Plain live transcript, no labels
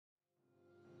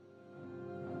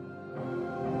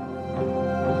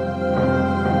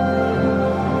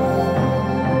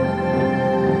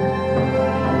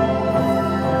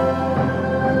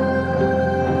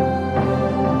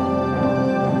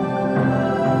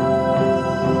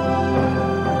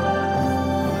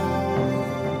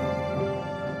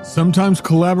Sometimes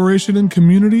collaboration and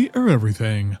community are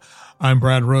everything. I'm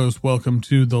Brad Rose. Welcome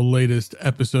to the latest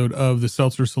episode of the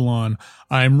Seltzer Salon.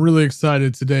 I'm really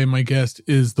excited today. My guest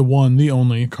is the one, the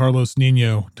only, Carlos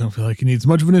Niño. Don't feel like he needs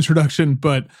much of an introduction,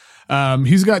 but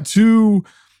he's got two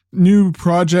new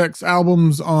projects,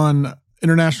 albums on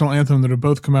International Anthem that have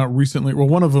both come out recently. Well,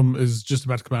 one of them is just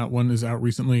about to come out. One is out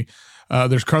recently.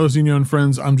 There's Carlos Niño and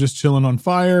Friends, I'm Just Chillin' on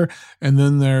Fire. And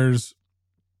then there's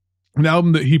an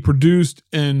album that he produced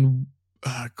and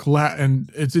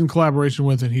it's in collaboration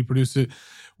with, and he produced it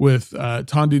with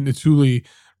Tandi Ntuli,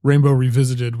 Rainbow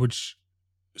Revisited, which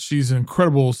she's an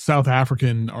incredible South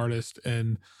African artist,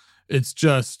 and it's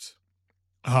just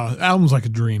album's like a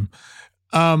dream.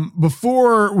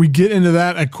 Before we get into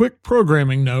that, a quick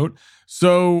programming note.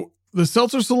 So the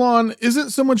Seltzer Salon isn't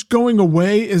so much going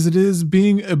away as it is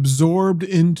being absorbed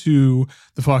into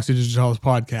the Foxy Digitalis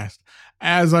podcast.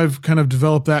 As I've kind of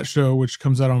developed that show, which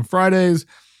comes out on Fridays,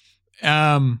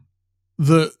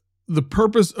 the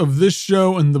purpose of this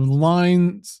show and the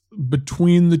lines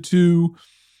between the two,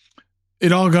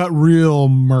 it all got real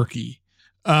murky.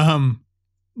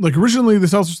 Like originally the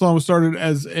Seltzer Salon was started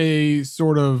as a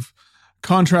sort of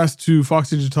contrast to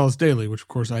Foxy Digitalis Daily, which of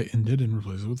course I ended and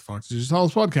replaced it with Foxy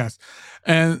Digitalis podcast.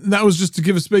 And that was just to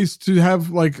give a space to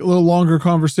have like a little longer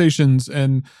conversations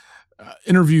and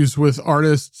interviews with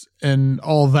artists and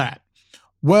all that.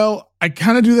 Well, I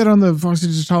kind of do that on the Foxy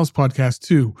Digitalis podcast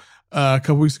too. A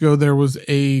couple weeks ago, there was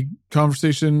a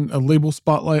conversation, a label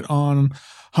spotlight on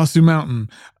Hasu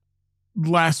Mountain.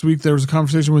 Last week, there was a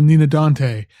conversation with Nina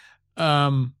Dante.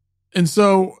 And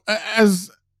so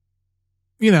as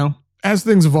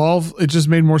things evolve, it just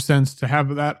made more sense to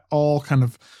have that all kind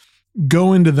of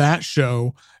go into that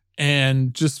show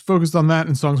and just focus on that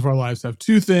and Songs of Our Lives. Have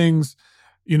two things,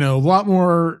 a lot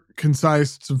more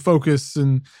concise, some focus,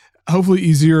 and hopefully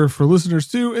easier for listeners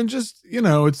too. And just,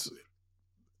 it's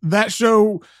that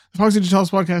show, the Foxy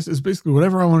Digitalis podcast, is basically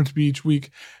whatever I want it to be each week.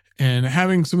 And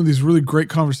having some of these really great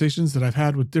conversations that I've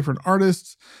had with different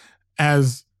artists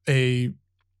as a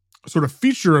sort of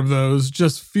feature of those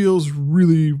just feels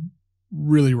really,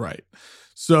 really right.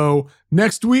 So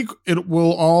next week, it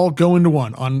will all go into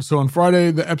one. On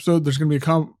Friday, the episode, there's going to be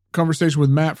a conversation with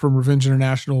Matt from Revenge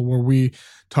International where we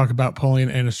talk about Pauline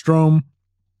Anna Strom.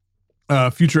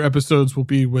 Future episodes will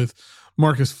be with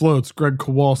Marcus Floats, Greg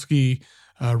Kowalski,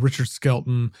 Richard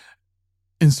Skelton,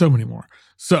 and so many more.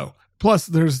 So plus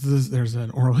there's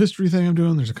an oral history thing I'm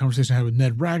doing. There's a conversation I had with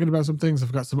Ned Ragged about some things.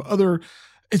 I've got some other,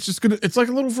 it's like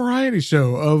a little variety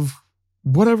show of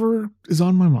whatever is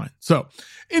on my mind. So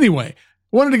anyway,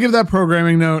 wanted to give that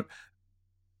programming note.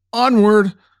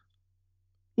 Onward.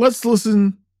 Let's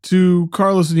listen to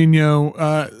Carlos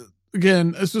Niño.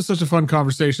 Again, it's just such a fun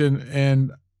conversation,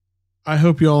 and I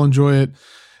hope you all enjoy it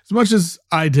as much as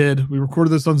I did. We recorded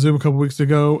this on Zoom a couple weeks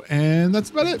ago, and that's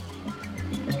about it.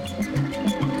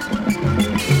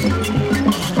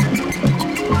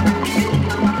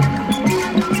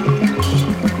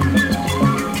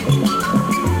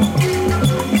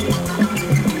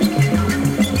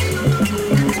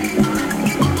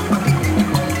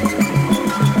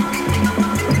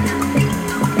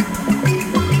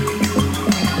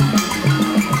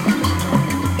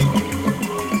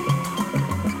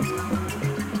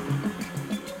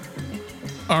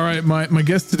 All right, my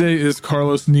guest today is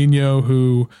Carlos Niño,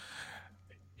 who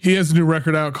he has a new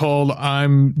record out called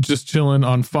I'm Just Chillin'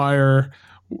 on Fire.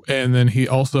 And then he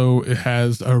also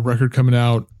has a record coming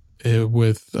out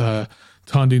with Tandi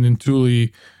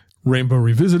Ntuli, Rainbow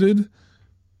Revisited.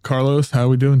 Carlos, how are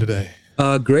we doing today?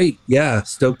 Great. Yeah,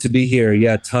 stoked to be here.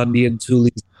 Yeah, Tandi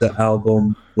Ntuli's the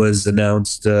album was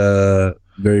announced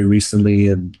very recently,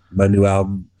 and my new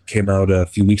album came out a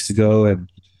few weeks ago, and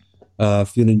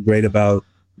feeling great about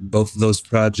both of those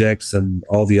projects and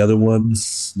all the other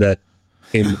ones that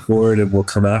came before it and will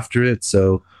come after it.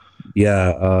 So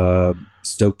yeah,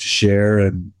 stoked to share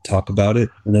and talk about it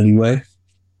in any way.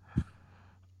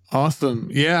 Awesome.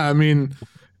 Yeah, I mean,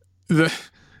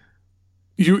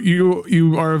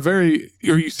 you are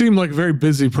you seem like a very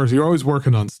busy person. You're always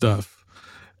working on stuff,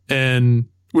 and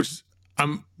which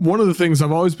I'm one of the things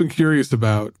I've always been curious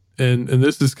about, and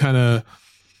this is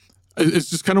it's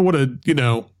just kind of what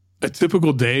a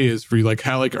typical day is for you. Like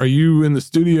are you in the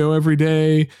studio every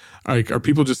day? Like, are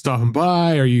people just stopping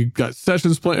by? Are you got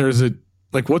sessions playing, or is it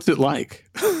like, what's it like?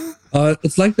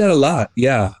 It's like that a lot.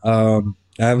 Yeah. I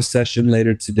have a session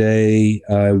later today.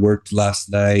 I worked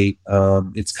last night.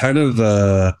 It's kind of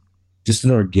just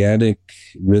an organic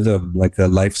rhythm, like a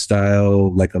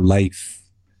lifestyle, like a life,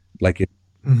 like it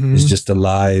is just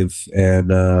alive.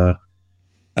 And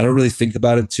I don't really think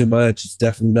about it too much. It's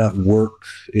definitely not work.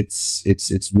 It's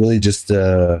really just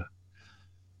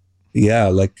yeah,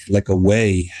 like a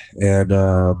way. And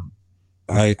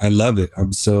I love it.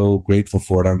 I'm so grateful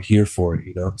for it. I'm here for it,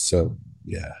 you know? So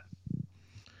yeah.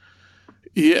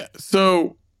 Yeah.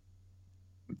 So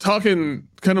talking,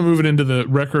 kind of moving into the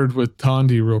record with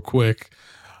Tondi real quick.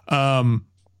 Um,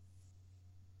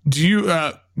 do you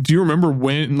remember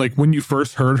when you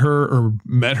first heard her or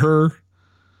met her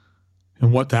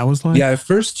and what that was Yeah, like? I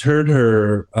first heard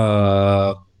her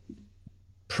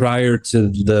prior to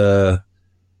the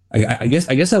I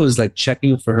guess I was like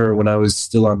checking for her when I was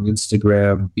still on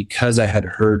Instagram because I had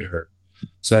heard her.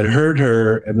 So I'd heard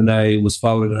her and then I was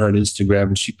following her on Instagram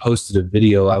and she posted a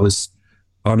video. I was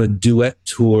on a duet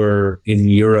tour in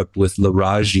Europe with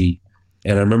Laraji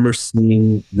and I remember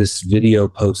seeing this video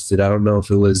posted. I don't know if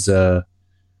it was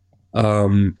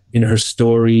in her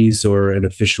stories or an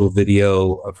official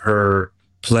video of her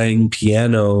playing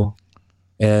piano,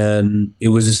 and it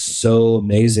was just so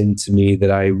amazing to me that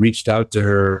I reached out to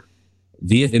her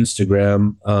via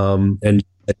Instagram and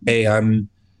said, hey, I'm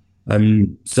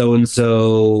so and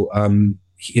so. I'm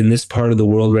in this part of the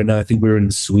world right now. I think we were in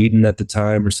Sweden at the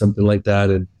time or something like that,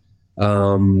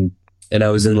 um, and I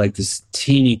was in like this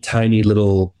teeny tiny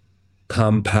little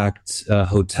compact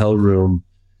hotel room,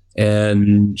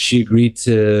 and she agreed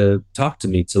to talk to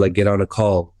me to like get on a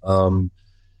call.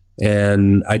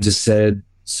 And I just said,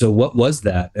 "So what was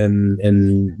that?" And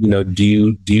you know, do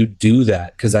you do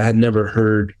that? Because I had never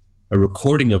heard a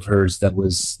recording of hers that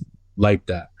was like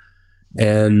that.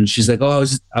 And she's like, "Oh,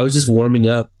 I was just warming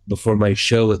up before my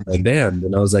show with my band."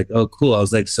 And I was like, "Oh, cool." I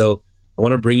was like, "So I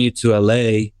want to bring you to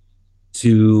LA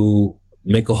to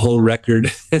make a whole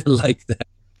record like that."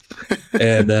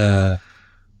 And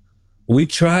we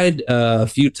tried a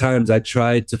few times. I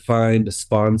tried to find a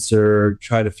sponsor,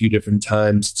 tried a few different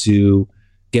times to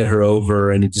get her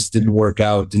over, and it just didn't work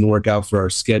out. It didn't work out for our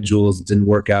schedules. It didn't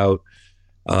work out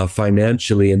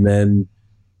financially. And then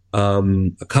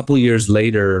a couple years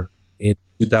later, in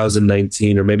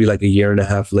 2019, or maybe like a year and a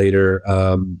half later,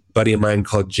 buddy of mine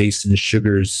called Jason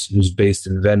Sugars, who's based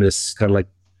in Venice, kind of like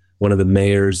one of the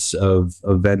mayors of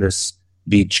Venice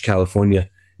Beach, California.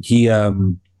 He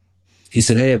he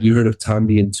said, "Hey, have you heard of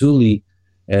Tandy and Tuli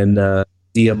and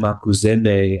Dia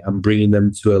Makuzene? I'm bringing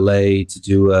them to LA to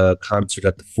do a concert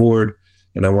at the Ford,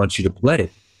 and I want you to play."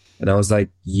 And I was like,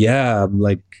 "Yeah, I'm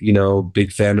like, you know,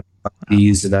 big fan of Wow.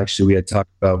 these." And actually, we had talked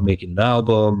about making an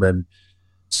album, and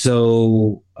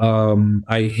so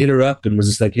I hit her up and was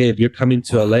just like, "Hey, if you're coming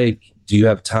to Wow. LA, do you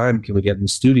have time? Can we get in the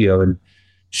studio?" And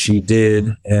she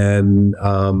did, and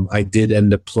I did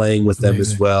end up playing with That's them as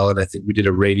amazing. well. And I think we did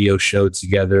a radio show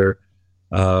together.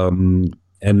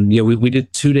 And yeah, we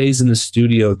did 2 days in the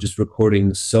studio just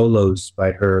recording solos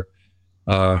by her,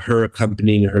 her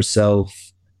accompanying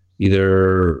herself,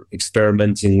 either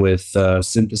experimenting with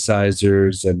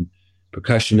synthesizers and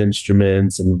percussion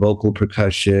instruments and vocal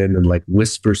percussion and like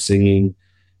whisper singing,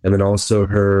 and then also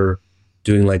her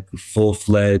doing like full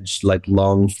fledged, like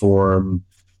long form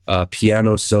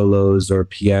piano solos or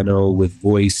piano with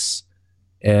voice.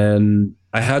 And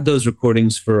I had those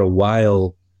recordings for a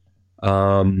while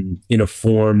in a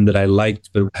form that I liked,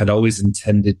 but had always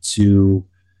intended to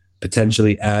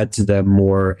potentially add to them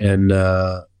more and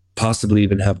possibly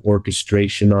even have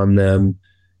orchestration on them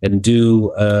and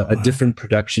do Oh, a wow. different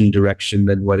production direction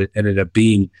than what it ended up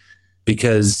being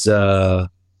because I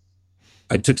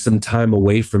took some time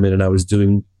away from it and I was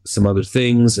doing some other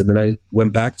things, and then I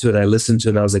went back to it. I listened to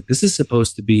it and I was like, this is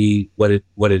supposed to be what it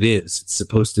is. It's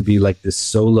supposed to be like this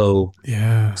solo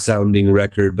Yeah. sounding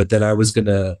record, but then I was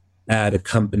gonna add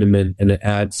accompaniment and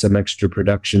add some extra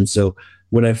production. So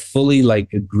when I fully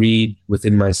like agreed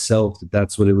within myself that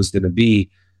that's what it was gonna be,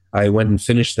 I went and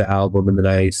finished the album and then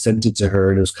I sent it to her,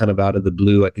 and it was kind of out of the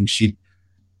blue. I think she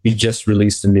just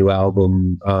released a new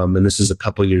album, and this is a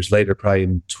couple years later, probably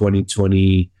in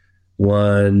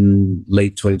 2021,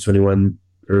 late 2021,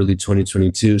 early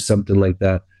 2022, something like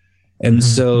that. And Hmm. Hmm.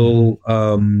 so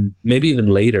maybe even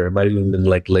later, it might have even been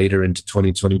like later into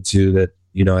 2022 that,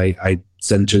 you know, I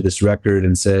sent her this record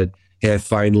and said, hey, I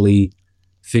finally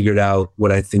figured out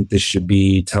what I think this should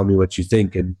be. Tell me what you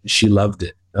think. And she loved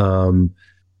it. That's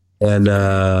And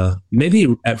great.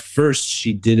 maybe at first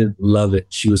she didn't love it.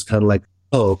 She was kind of like,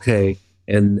 oh, okay.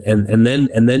 And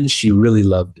then she really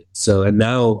loved it. So and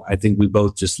now I think we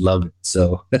both just love it.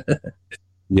 So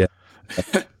yeah.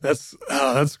 That's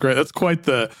great. That's quite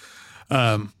the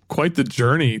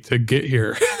journey to get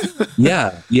here.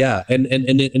 Yeah, yeah, and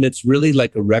it's really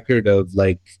like a record of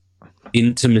like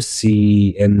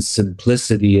intimacy and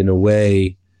simplicity in a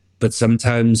way, but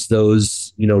sometimes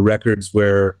those, you know, records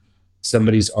where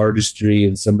somebody's artistry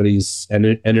and somebody's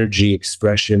energy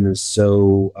expression is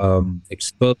so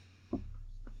exposed,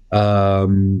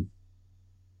 um,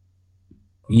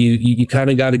 you kind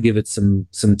of got to give it some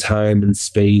time and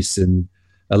space and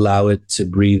allow it to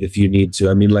breathe if you need to.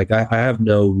 I mean, like I have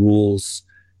no rules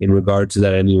in regard to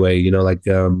that anyway. You know, like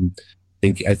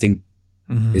I think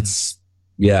Mhm. it's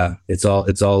it's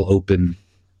all open.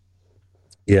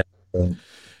 Yeah.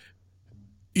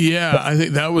 Yeah, I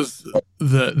think that was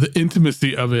the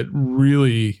intimacy of it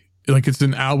really, like, it's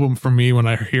an album for me. When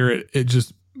I hear it, it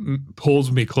just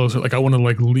pulls me closer. Like I want to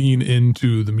like lean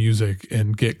into the music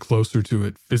and get closer to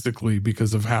it physically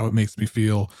because of how it makes me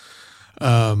feel.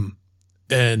 Um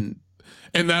and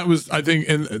that was, I think,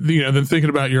 and then thinking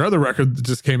about your other record that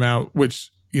just came out, which,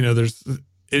 there's,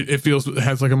 it feels, it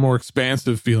has like a more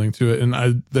expansive feeling to it.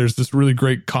 And there's this really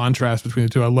great contrast between the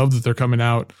two. I love that they're coming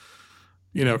out,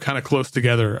 kind of close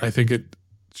together. I think it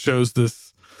shows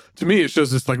this, to me, it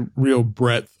shows this like real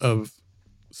breadth of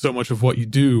so much of what you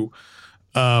do.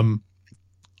 I'm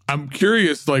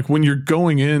curious, like when you're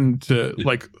going into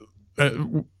like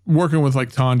working with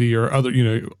like Tondi or other,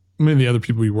 many of the other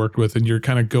people you worked with, and you're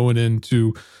kind of going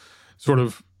into sort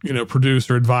of, produce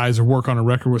or advise or work on a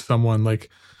record with someone, like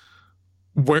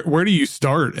where do you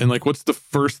start? And like, what's the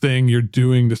first thing you're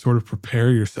doing to sort of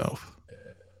prepare yourself?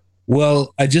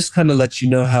 Well, I just kind of let you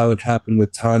know how it happened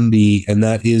with Tondi, and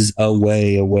that is a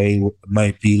way. A way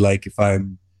might be like if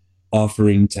I'm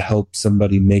offering to help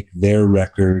somebody make their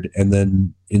record, and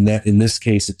then in this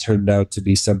case, it turned out to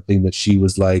be something that she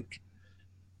was like,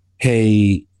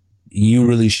 "Hey, you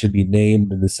really should be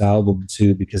named in this album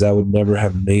too, because I would never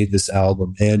have made this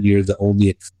album, and you're the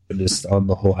only accompanist on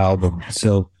the whole album."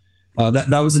 So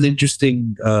that was an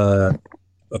interesting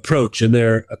approach. And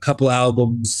there are a couple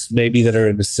albums maybe that are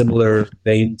in a similar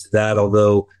vein to that,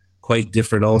 although quite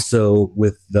different also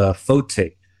with the Fote,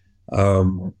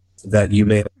 that you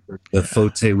may have heard. The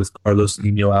Fote with Carlos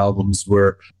Niño albums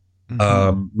were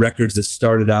records that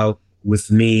started out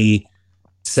with me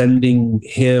sending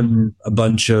him a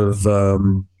bunch of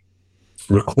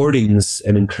recordings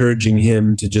and encouraging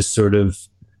him to just sort of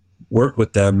work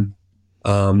with them.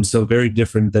 So very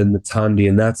different than the Tondi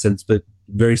in that sense, but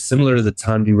very similar to the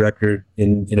Tondi record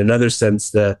in another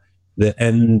sense, that the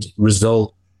end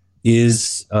result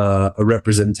is a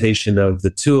representation of the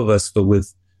two of us, but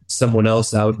with someone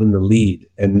else out in the lead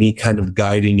and me kind of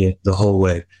guiding it the whole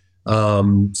way.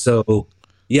 So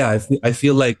yeah, I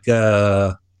feel like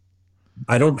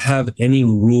I don't have any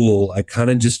rule. I kind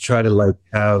of just try to like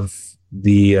have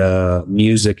the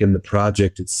music and the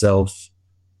project itself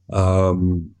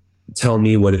tell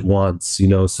me what it wants,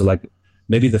 so like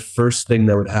maybe the first thing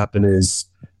that would happen is,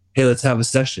 hey, let's have a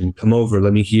session. Come over.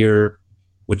 Let me hear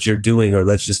what you're doing, or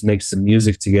let's just make some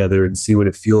music together and see what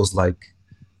it feels like.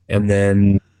 And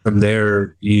then from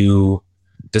there, you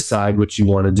decide what you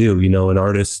want to do. An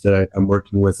artist that I'm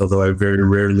working with, although I very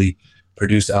rarely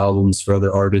produce albums for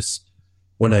other artists,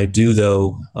 when I do,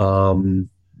 though,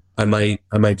 I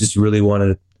might just really want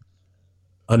to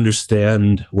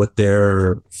understand what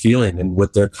they're feeling and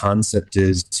what their concept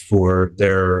is for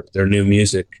their new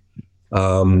music.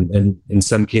 And in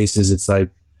some cases, it's like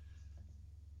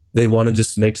they want to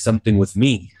just make something with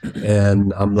me,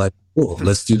 and I'm like, cool,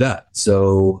 let's do that.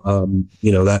 So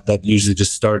that usually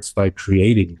just starts by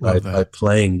creating, by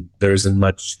playing. There isn't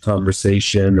much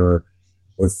conversation or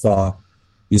thought.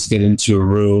 You just get into a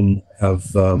room,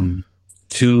 have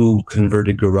two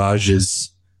converted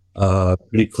garages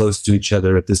pretty close to each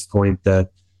other at this point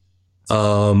that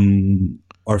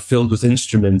are filled with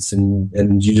instruments,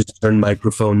 and you just turn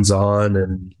microphones on,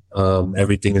 and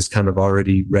everything is kind of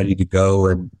already ready to go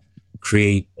and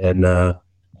create. And I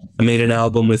made an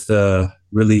album with a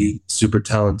really super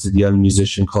talented young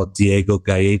musician called Diego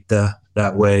Gaeta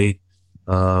that way,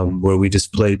 where we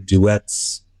just played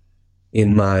duets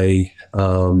in my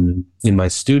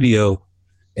studio.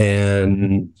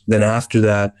 And then after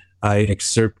that, I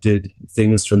excerpted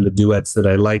things from the duets that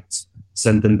I liked,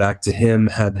 sent them back to him,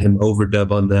 had him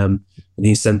overdub on them, and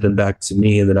he sent them back to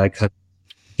me. And then I kind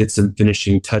of get some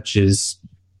finishing touches,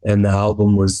 and the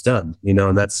album was done.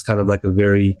 And that's kind of like a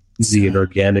very easy and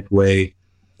organic way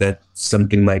that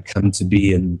something might come to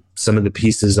be. And some of the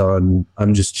pieces on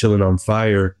I'm Just Chillin' on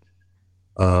Fire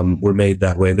were made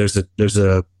that way. There's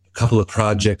a couple of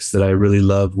projects that I really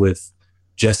love with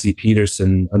Jesse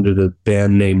Peterson under the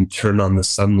band name Turn on the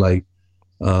Sunlight.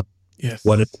 Yes.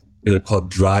 One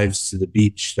called Drives to the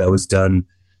Beach that was done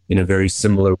in a very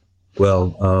similar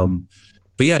well.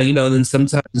 But yeah, then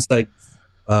sometimes like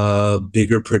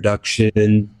bigger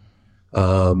production,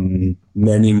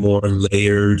 many more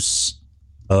layers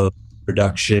of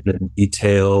production and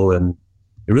detail, and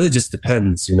it really just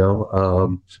depends, you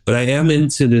know. But I am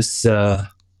into this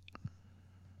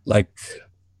like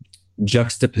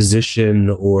juxtaposition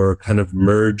or kind of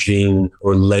merging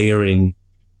or layering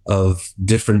of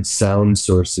different sound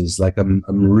sources. Like I'm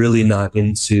really not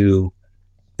into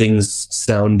things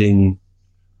sounding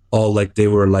all like they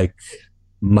were like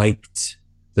mic'd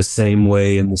the same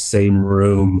way in the same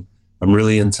room. I'm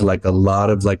really into like a lot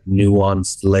of like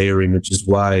nuanced layering, which is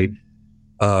why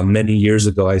many years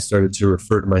ago I started to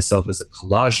refer to myself as a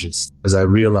collagist, because I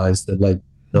realized that like,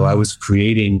 you know, I was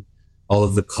creating all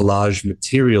of the collage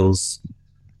materials.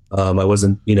 I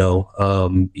wasn't, you know,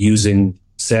 using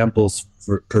samples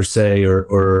per se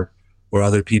or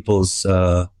other people's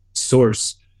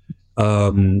source.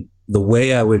 The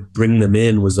way I would bring them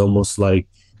in was almost like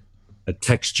a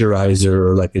texturizer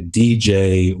or like a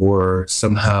DJ, or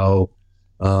somehow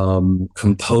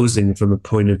composing from a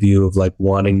point of view of like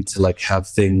wanting to like have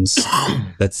things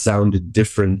that sounded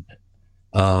different,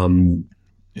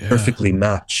 perfectly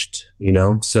matched, you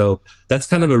know? So that's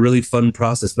kind of a really fun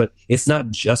process, but it's not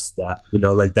just that, you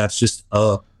know, like that's just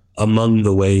among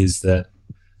the ways that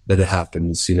it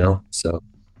happens, you know? So.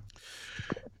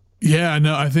 Yeah,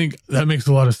 no, I think that makes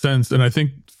a lot of sense. And I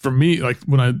think for me, like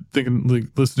when I think like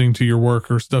listening to your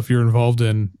work or stuff you're involved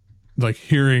in, like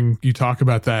hearing you talk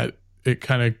about that, it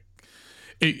kind of,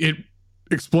 it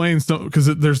explains, because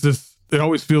there's this, it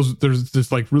always feels there's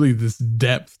this like really this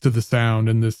depth to the sound,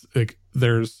 and this, like,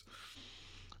 there's,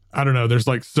 I don't know, there's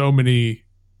like so many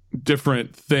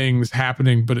different things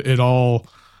happening, but it all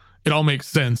makes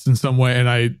sense in some way.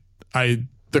 And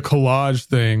the collage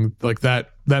thing, like that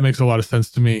makes a lot of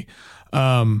sense to me.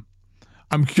 I'm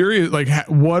curious, like,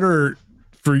 what are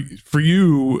for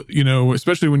you, you know,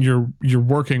 especially when you're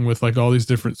working with like all these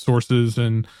different sources,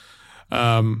 and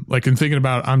like in thinking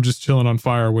about I'm Just Chilling on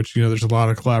Fire, which, you know, there's a lot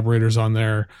of collaborators on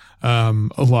there, a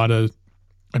lot of,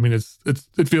 I mean,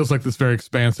 it feels like this very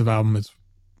expansive album. It's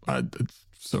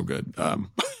so good.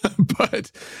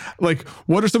 But like,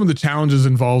 what are some of the challenges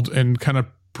involved in kind of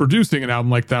producing an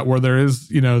album like that, where there is,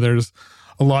 you know, there's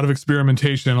a lot of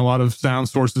experimentation, a lot of sound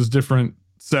sources, different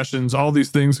sessions, all these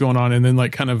things going on, and then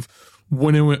like kind of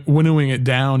winnowing it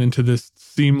down into this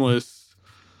seamless,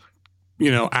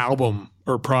 you know, album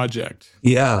or project?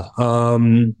 Yeah, I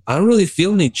don't really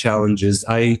feel any challenges.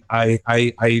 I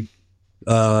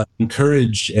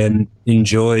encourage and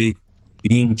enjoy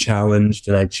being challenged,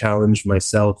 and I challenge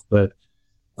myself. But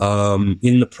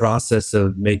in the process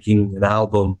of making an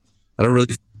album, I don't really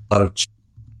feel a lot of.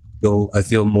 I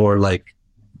feel more like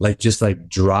just like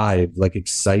drive, like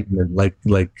excitement, like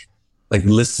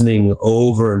listening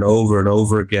over and over and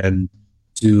over again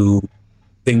to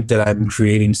think that I'm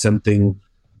creating something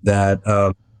that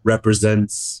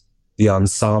represents the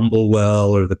ensemble well,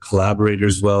 or the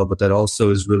collaborators well, but that also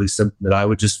is really something that I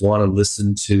would just want to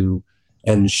listen to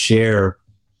and share.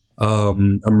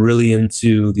 I'm really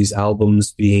into these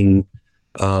albums being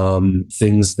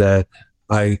things that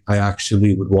I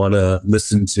actually would want to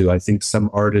listen to. I think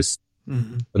some artists,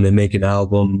 when they make an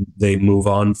album, they move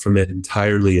on from it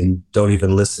entirely and don't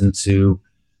even listen to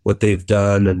what they've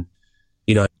done. And,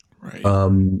 you know,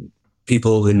 right.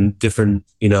 People in different,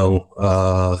 you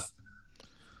know,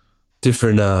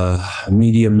 different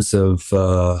mediums of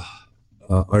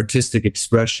artistic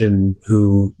expression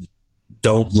who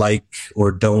don't like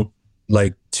or don't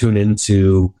like tune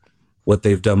into what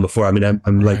they've done before. I mean,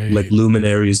 I'm right. like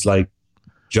luminaries like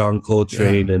John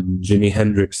Coltrane and Jimi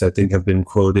Hendrix, I think, have been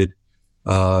quoted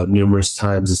numerous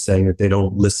times as saying that they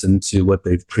don't listen to what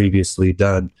they've previously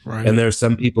done. Right. And there are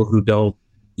some people who don't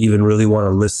even really want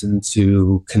to listen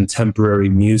to contemporary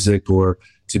music or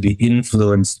to be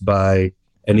influenced by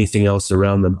anything else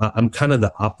around them. I'm kind of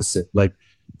the opposite. Like,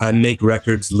 I make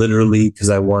records literally because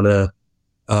I want to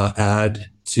add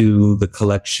to the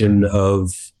collection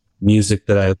of music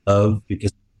that I love,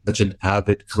 because I'm such an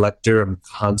avid collector. I'm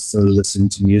constantly listening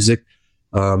to music,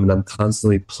 and I'm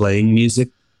constantly playing music.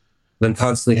 And I'm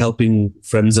constantly helping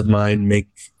friends of mine make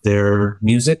their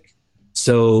music.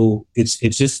 So it's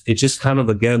just kind of,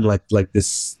 again, like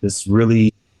this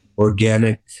really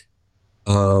organic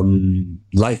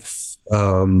life.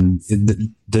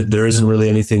 There isn't really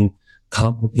anything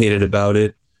complicated about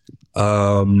it.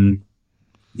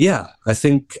 Yeah, I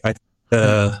think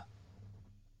yeah.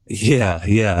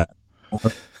 I'm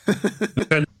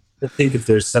trying to think if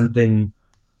there's something,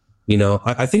 you know,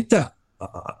 I think that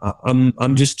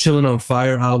I'm Just Chilling on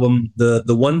Fire album. The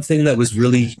one thing that was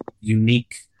really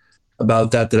unique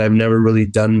about that I've never really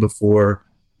done before,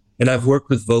 and I've worked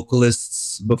with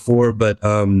vocalists before, but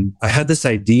I had this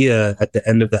idea at the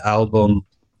end of the album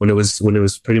when it was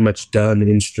pretty much done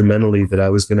instrumentally, that I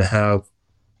was going to have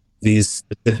these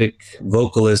specific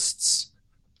vocalists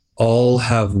all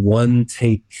have one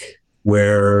take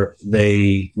where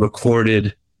they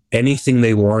recorded anything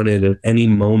they wanted at any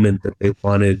moment that they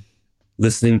wanted,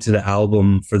 listening to the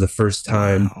album for the first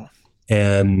time. Wow.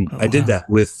 And Oh, I did wow. that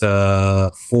with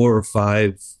 4 or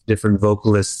 5 different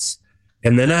vocalists.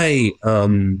 And then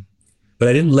but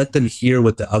I didn't let them hear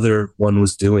what the other one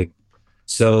was doing.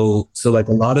 So like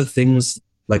a lot of things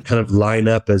like kind of line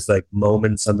up as like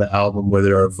moments on the album where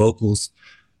there are vocals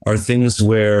are things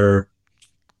where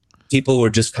people were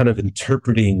just kind of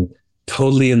interpreting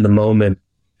totally in the moment.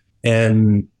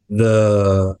 And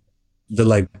the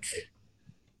like,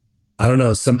 I don't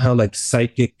know, somehow like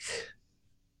psychic,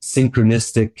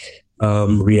 synchronistic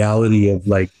reality of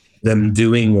like them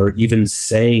doing or even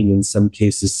saying in some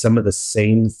cases some of the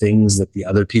same things that the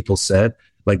other people said,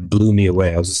 like blew me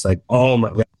away. I was just like, oh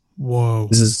my God, Whoa.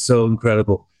 this is so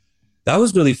incredible. That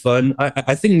was really fun.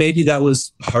 I think maybe that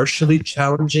was partially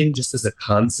challenging just as a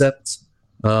concept.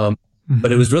 But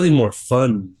it was really more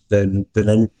fun than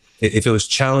any, if it was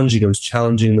challenging, it was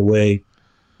challenging the way,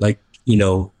 like, you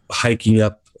know, hiking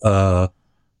up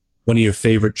one of your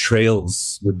favorite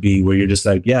trails would be, where you're just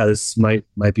like, yeah, this might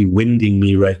be winding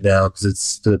me right now because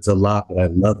it's a lot, but I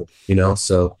love it, you know.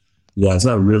 So yeah, it's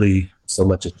not really so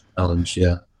much a challenge.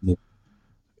 Yeah, Yeah,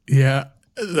 yeah,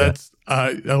 that's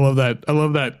I love that. I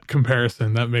love that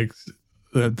comparison. That makes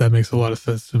a lot of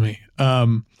sense to me.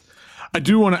 I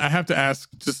do want to. I have to ask,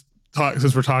 just talk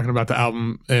since we're talking about the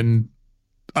album, and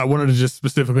I wanted to just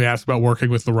specifically ask about working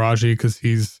with Laraji because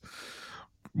he's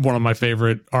one of my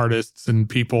favorite artists and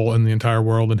people in the entire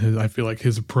world, and I feel like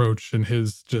his approach and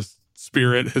his just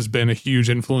spirit has been a huge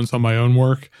influence on my own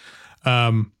work.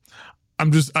 Um,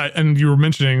 and you were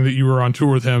mentioning that you were on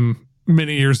tour with him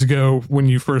many years ago when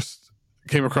you first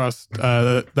came across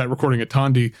that recording at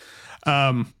Tondi.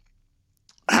 Um,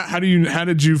 how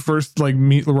did you first like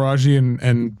meet Laraji,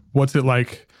 and what's it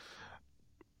like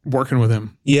working with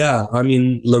him? yeah. I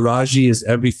mean, Laraji is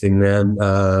everything, man.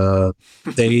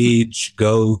 Sage,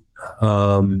 goat,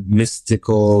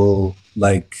 mystical,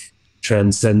 like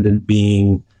transcendent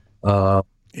being.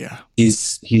 Yeah.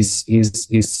 He's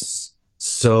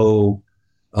so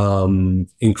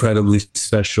incredibly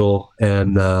special,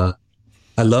 and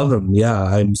I love him. Yeah,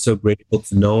 I'm so grateful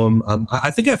to know him.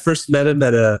 I think I first met him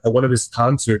at one of his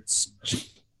concerts,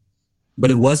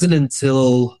 but it wasn't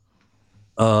until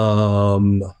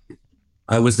um,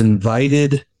 I was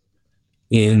invited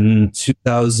in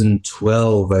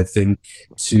 2012, I think,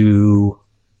 to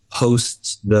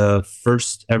host the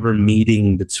first ever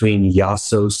meeting between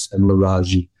Yasos and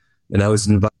Laraji. And I was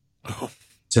invited Oh,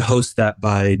 to host that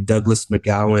by Douglas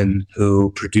McGowan,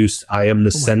 who produced I Am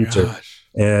the oh my Center. gosh.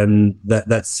 And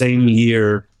that same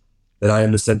year that I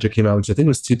Am the Center came out, which I think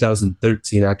was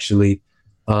 2013, actually,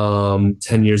 10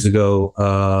 years ago,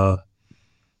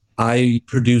 I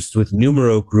produced with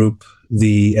Numero Group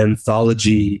the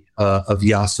anthology of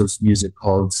Yasos music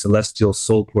called Celestial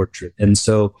Soul Portrait. And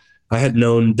so I had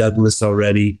known Douglas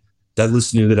already.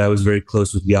 Douglas knew that I was very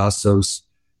close with Yasos.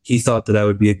 He thought that I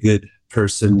would be a good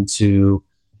person to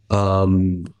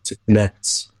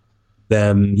connect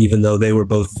them, even though they were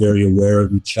both very aware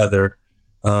of each other.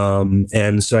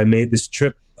 And so I made this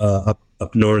trip up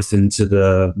north into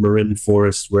the Marin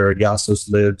Forest where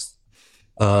Yasos lives.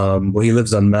 Well, he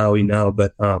lives on Maui now,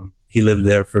 but he lived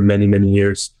there for many, many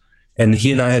years. And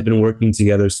he and I had been working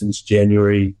together since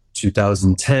January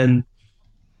 2010.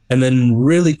 And then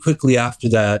really quickly after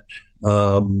that,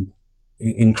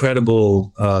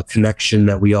 incredible connection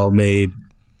that we all made,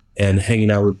 and hanging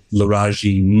out with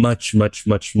Laraji much, much,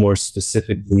 much more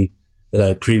specifically than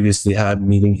I previously had,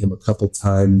 meeting him a couple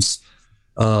times.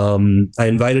 I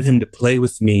invited him to play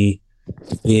with me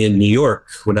in New York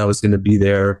when I was going to be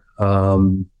there,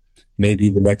 maybe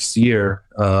the next year,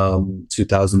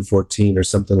 2014 or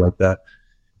something like that.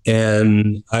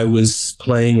 And I was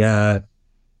playing at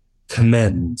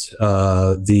Commend,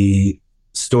 the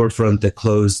storefront that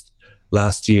closed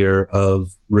last year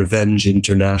of Revenge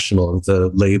International, the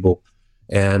label.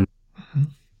 And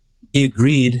he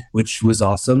agreed, which was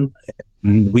awesome.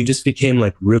 And we just became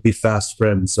like really fast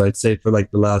friends. So I'd say for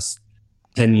like the last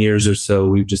 10 years or so,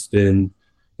 we've just been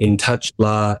in touch a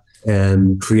lot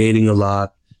and creating a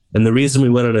lot. And the reason we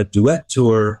went on a duet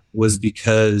tour was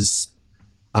because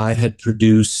I had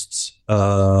produced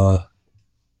 3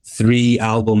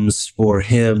 albums for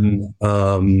him.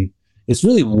 It's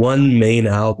really one main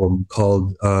album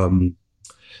called Bring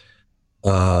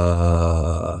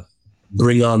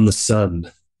On the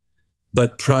Sun.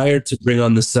 But prior to Bring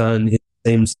On the Sun, in the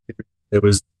same series, there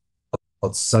was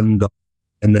called Sun God.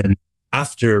 And then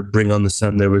after Bring On the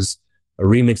Sun, there was a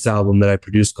remix album that I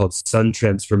produced called Sun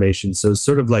Transformation. So it's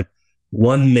sort of like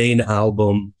one main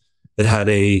album that had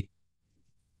a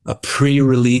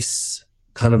pre-release,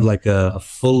 kind of like a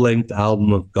full-length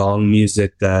album of gong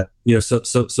music that, you know,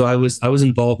 so I was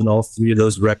involved in all three of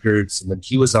those records, and then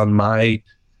he was on my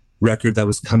record that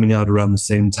was coming out around the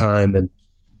same time, and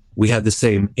we had the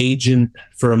same agent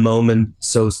for a moment,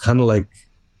 so it's kind of like,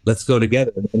 let's go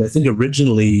together. And I think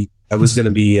originally I was going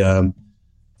to be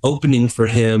opening for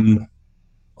him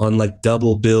on like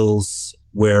double bills,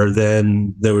 where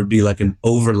then there would be like an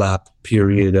overlap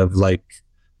period of like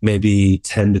maybe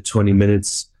 10 to 20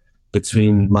 minutes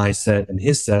between my set and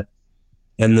his set.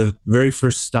 And the very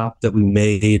first stop that we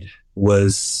made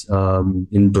was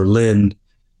in Berlin.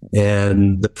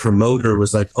 And the promoter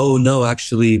was like, oh, no,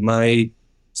 actually, my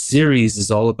series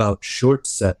is all about short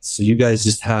sets. So you guys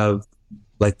just have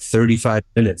like 35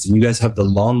 minutes, and you guys have the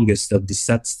longest of the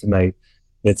sets tonight.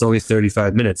 It's only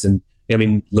 35 minutes. And I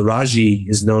mean, Laraji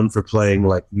is known for playing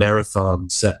like marathon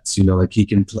sets, you know, like he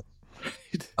can play.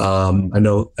 I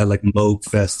know at like Moog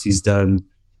Fest, he's done,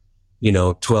 you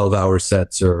know, 12-hour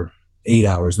sets or 8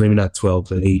 hours, maybe not 12,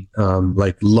 but 8,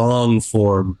 like long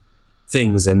form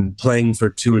things. And playing for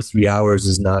 2 or 3 hours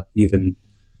is not even,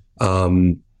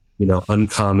 you know,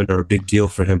 uncommon or a big deal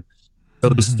for him. So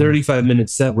this 35-minute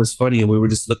set was funny, and we were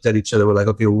just looked at each other. We're like,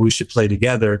 okay, well, we should play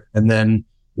together. And then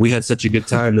we had such a good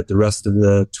time that the rest of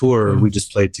the tour, we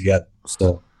just played together.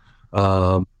 So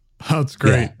that's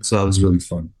great. Yeah, so that was really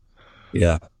fun.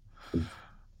 Yeah.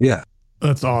 Yeah.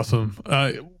 That's awesome.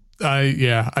 To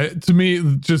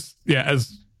me, just, yeah,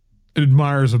 as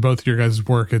admirers of both of your guys'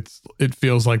 work, it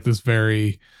feels like this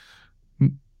very,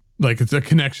 like it's a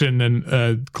connection and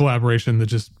a collaboration that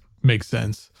just makes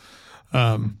sense.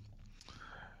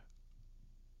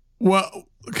 Well,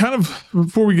 kind of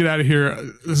before we get out of here,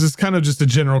 this is kind of just a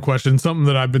general question, something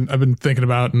that I've been thinking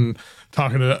about and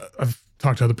I've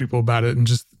talked to other people about it, and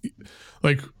just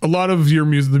like a lot of your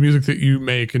music, the music that you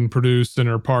make and produce and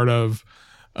are part of,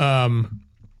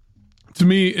 to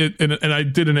me, and I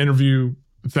did an interview,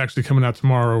 it's actually coming out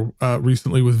tomorrow,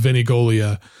 recently with Vinny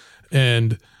Golia,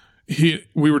 and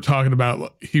we were talking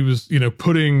about, he was, you know,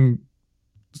 putting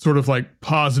sort of like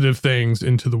positive things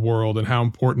into the world and how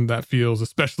important that feels,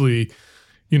 especially,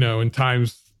 you know, in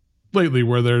times lately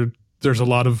where there's a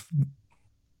lot of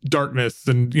darkness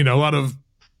and, you know, a lot of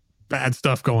bad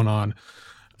stuff going on.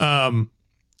 And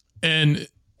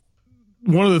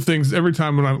one of the things, every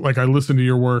time when I listen to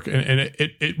your work, and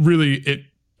it really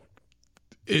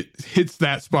hits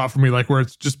that spot for me, like where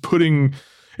it's just putting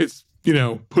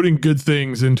good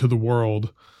things into the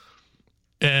world.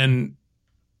 And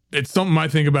it's something I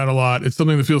think about a lot. It's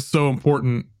something that feels so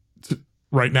important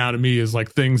right now to me, is like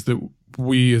things that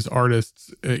we as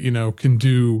artists, can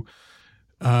do.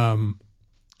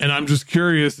 And I'm just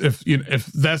curious if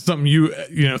that's something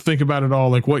you think about at all,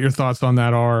 like what your thoughts on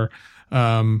that are.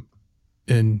 And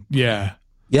yeah.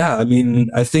 I mean,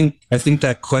 I think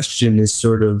that question is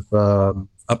sort of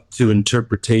up to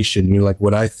interpretation. You know, like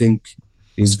what I think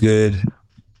is good,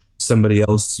 somebody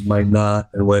else might not,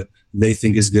 and what they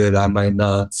think is good, I might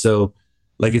not. So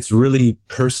like, it's really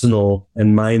personal.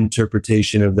 And my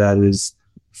interpretation of that is,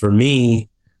 for me,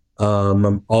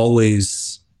 I'm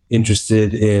always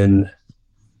interested in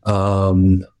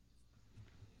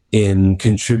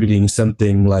contributing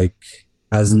something like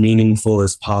as meaningful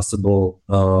as possible,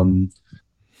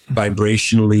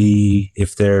 vibrationally,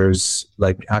 if there's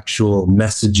like actual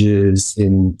messages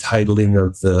in titling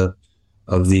of the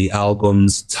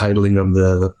albums, titling of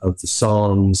the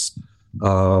songs,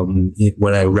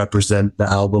 when I represent the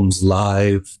albums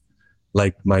live,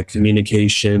 like my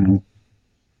communication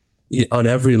on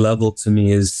every level to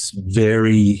me is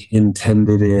very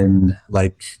intended in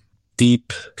like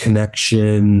deep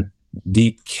connection,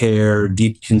 deep care,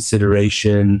 deep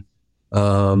consideration.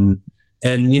 And,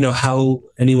 how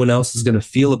anyone else is going to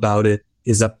feel about it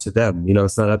is up to them.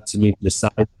 It's not up to me to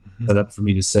decide. It's not up for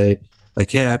me to say,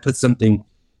 like, hey, I put something,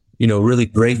 really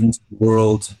great into the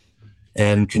world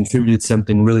and contributed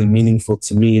something really meaningful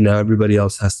to me. Now everybody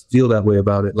else has to feel that way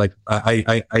about it. Like,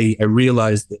 I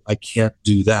realize that I can't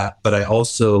do that, but I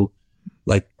also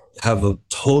like have a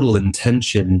total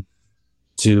intention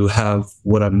to have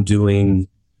what I'm doing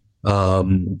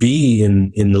be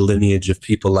in the lineage of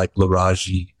people like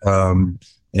Laraji.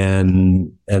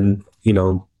 And I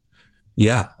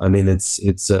mean,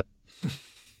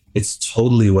 it's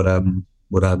totally what I'm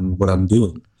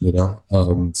doing,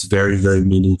 it's very, very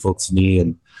meaningful to me,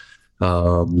 and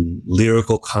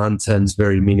lyrical content's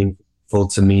very meaningful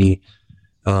to me.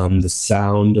 The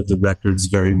sound of the record's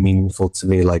very meaningful to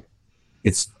me. Like,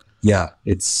 it's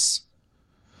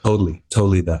totally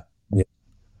that.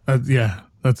 Yeah. Yeah,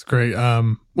 that's great.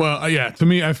 Yeah, to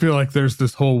me, I feel like there's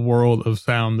this whole world of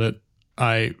sound that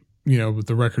with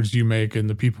the records you make and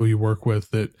the people you work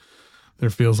with, that there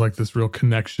feels like this real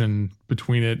connection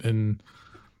between it. And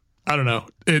I don't know,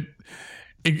 it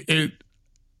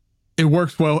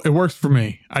works well. It works for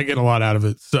me. I get a lot out of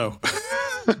it. So,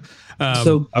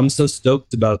 so I'm so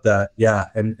stoked about that. Yeah.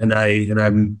 And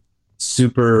I'm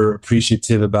super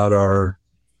appreciative about our,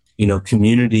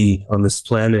 community on this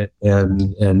planet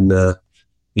and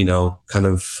kind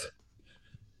of,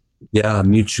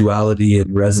 mutuality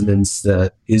and resonance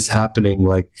that is happening.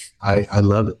 Like I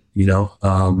love it,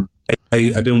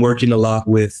 I've been working a lot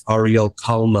with Ariel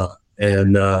Kalma,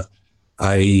 and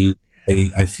I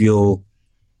feel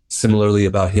similarly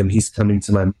about him. He's coming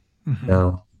to my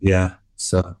now. Yeah.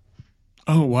 So.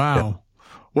 Oh, wow.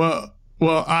 Yeah.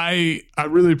 Well, I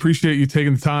really appreciate you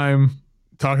taking the time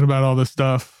talking about all this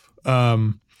stuff.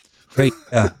 Great.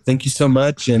 Yeah. Thank you so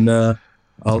much. And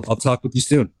I'll talk with you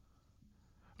soon.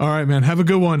 All right, man. Have a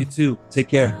good one. You too. Take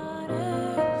care.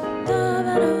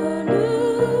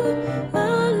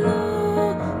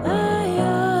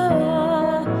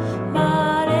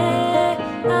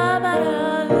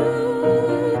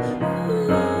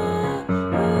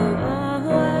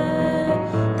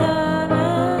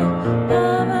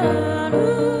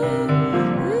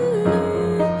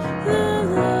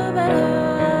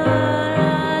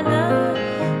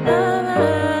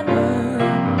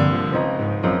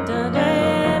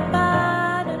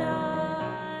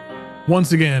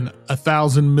 Once again,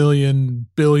 1,000 million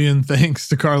billion thanks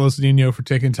to Carlos Niño for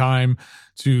taking time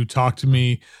to talk to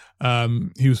me.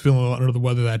 He was feeling a little under the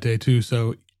weather that day too,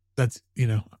 so that's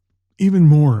even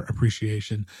more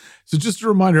appreciation. So just a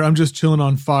reminder, I'm Just Chilling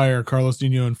on Fire, Carlos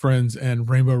Niño and Friends, and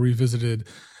Rainbow Revisited,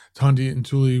 Tandy and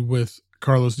Tuli with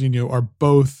Carlos Niño are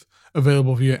both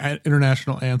available via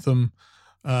International Anthem.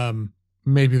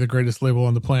 Maybe the greatest label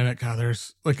on the planet. God,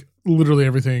 there's like literally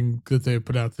everything that they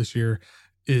put out this year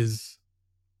is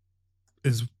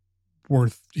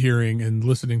worth hearing and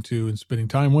listening to and spending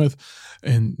time with,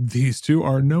 and these two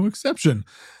are no exception.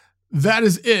 That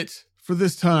is it for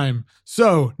this time.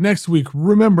 So next week,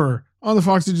 remember, on the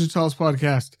Foxy Digitalis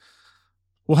podcast,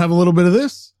 we'll have a little bit of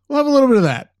this, we'll have a little bit of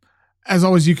that. As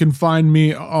always, you can find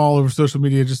me all over social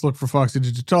media. Just look for Foxy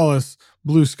Digitalis,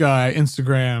 Blue Sky,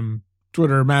 Instagram,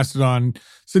 Twitter, Mastodon.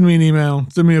 Send me an email,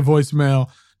 send me a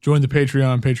voicemail. Join the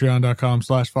Patreon,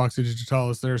 patreon.com/Foxy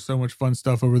Digitalis. There's so much fun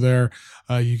stuff over there.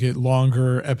 You get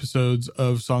longer episodes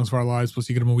of Songs of Our Lives, plus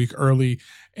you get them a week early.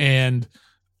 And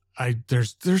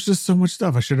there's just so much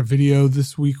stuff. I shared a video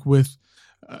this week with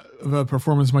a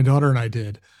performance my daughter and I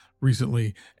did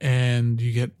recently, and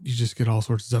you just get all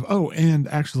sorts of stuff. Oh, and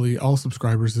actually, all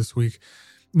subscribers this week.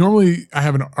 Normally, I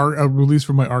have a release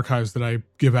from my archives that I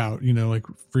give out. Like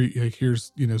free. Like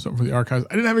here's something from the archives.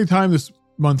 I didn't have any time this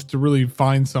month to really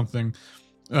find something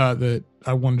that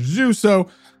I wanted to do, so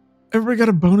everybody got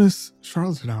a bonus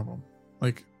Charlatan album.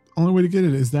 Like, only way to get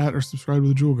it is that or subscribe to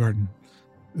the Jewel Garden.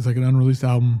 It's like an unreleased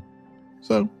album.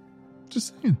 So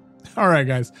just saying. All right,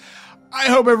 guys, I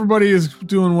hope everybody is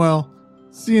doing well.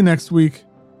 See you next week.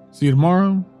 See you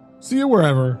tomorrow. See you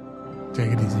wherever.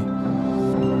 Take it easy.